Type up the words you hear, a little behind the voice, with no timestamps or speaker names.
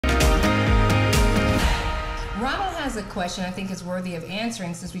has a question I think is worthy of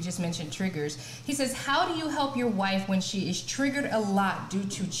answering since we just mentioned triggers. He says, how do you help your wife when she is triggered a lot due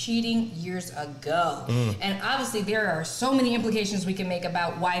to cheating years ago? And obviously there are so many implications we can make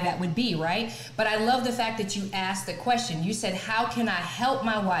about why that would be, right? But I love the fact that you asked the question. You said, how can I help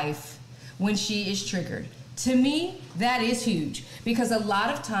my wife when she is triggered? To me, that is huge, because a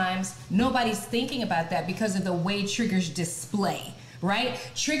lot of times nobody's thinking about that because of the way triggers display. Right?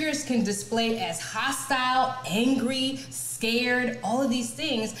 Triggers can display as hostile, angry, scared, all of these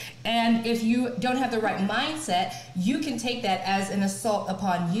things. And if you don't have the right mindset, you can take that as an assault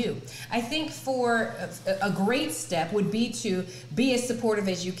upon you. I think for a great step would be to be as supportive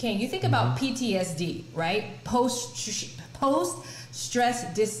as you can. You think about PTSD, right? Post-traumatic stress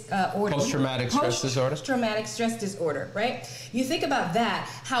disorder, right? You think about that,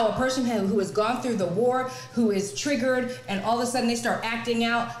 how a person who has gone through the war, who is triggered, and all of a sudden they start acting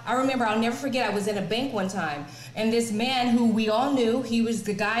out. I remember, I'll never forget, I was in a bank one time, and this man who we all knew, he was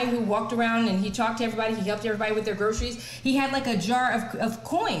the guy who walked around and he talked to everybody, he helped everybody with their groceries. He had like a jar of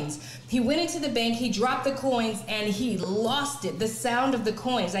coins. He went into the bank, he dropped the coins, and he lost it. The sound of the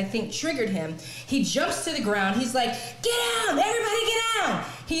coins, I think, triggered him. He jumps to the ground. He's like, get down, everybody get down.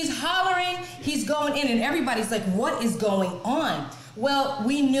 He's hollering, he's going in, and everybody's like, what is going on? Well,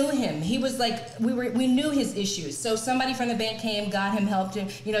 we knew him. He was like, we knew his issues. So somebody from the bank came, got him, helped him,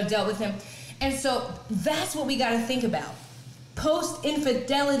 dealt with him. And so that's what we got to think about.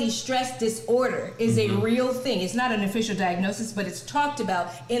 Post-infidelity stress disorder is a real thing. It's not an official diagnosis, but it's talked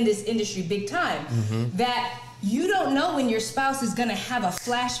about in this industry big time. That you don't know when your spouse is going to have a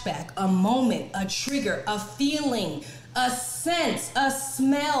flashback, a moment, a trigger, a feeling, a sense, a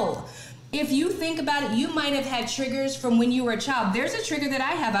smell. If you think about it, you might have had triggers from when you were a child. There's a trigger that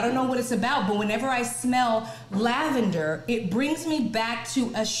I have. I don't know what it's about, but whenever I smell lavender, it brings me back to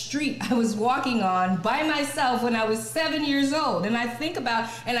a street I was walking on by myself when I was 7 years old. And I think about,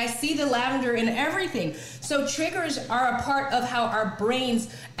 and I see the lavender in everything. So triggers are a part of how our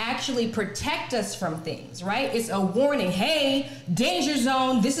brains actually protect us from things, right? It's a warning. Hey, danger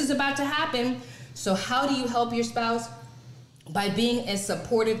zone, this is about to happen. So how do you help your spouse? By being as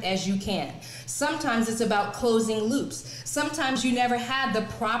supportive as you can. Sometimes it's about closing loops. Sometimes you never had the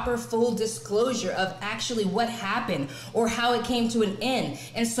proper full disclosure of actually what happened or how it came to an end.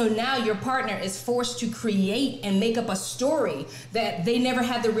 And so now your partner is forced to create and make up a story that they never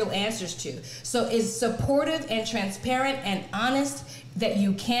had the real answers to. So is supportive and transparent and honest that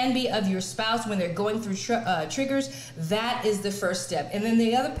you can be of your spouse when they're going through triggers. That is the first step. And then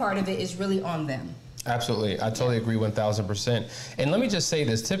the other part of it is really on them. Absolutely. I totally agree 1000%. And let me just say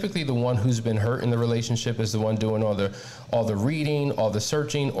this, typically the one who's been hurt in the relationship is the one doing all the reading, all the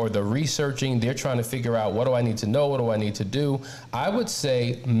searching, or the researching. They're trying to figure out, what do I need to know? What do I need to do? I would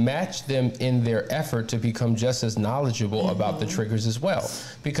say match them in their effort to become just as knowledgeable about the triggers as well.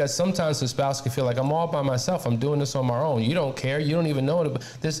 Because sometimes the spouse can feel like, I'm all by myself. I'm doing this on my own. You don't care. You don't even know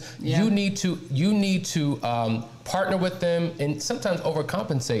this. Yeah. You need to partner with them and sometimes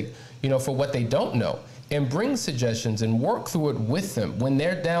overcompensate, for what they don't know, and bring suggestions and work through it with them. When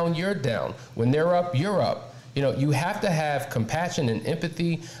they're down, you're down. When they're up, you're up. You have to have compassion and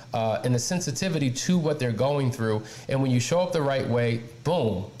empathy and a sensitivity to what they're going through. And when you show up the right way,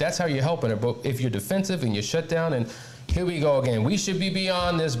 boom, that's how you're helping her. But if you're defensive and you shut down and here we go again, we should be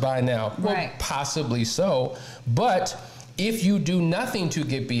beyond this by now. Well, right. Possibly so. But if you do nothing to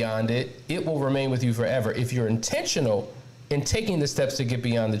get beyond it, it will remain with you forever. If you're intentional in taking the steps to get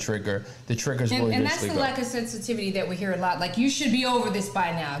beyond the triggers will eventually go. And that's the lack of sensitivity that we hear a lot. Like, you should be over this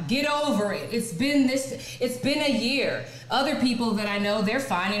by now. Get over it. It's been a year. Other people that I know, they're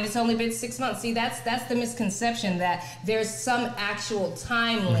fine, and it's only been 6 months. See, that's the misconception that there's some actual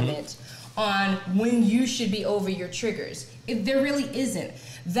time limit on when you should be over your triggers. There really isn't.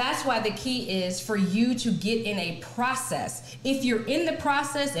 That's why the key is for you to get in a process. If you're in the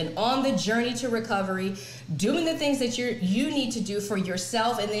process and on the journey to recovery, doing the things that you need to do for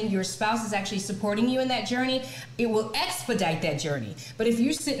yourself, and then your spouse is actually supporting you in that journey, it will expedite that journey. But if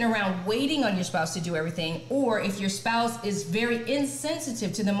you're sitting around waiting on your spouse to do everything, or if your spouse is very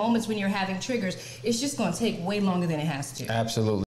insensitive to the moments when you're having triggers, it's just going to take way longer than it has to. Absolutely.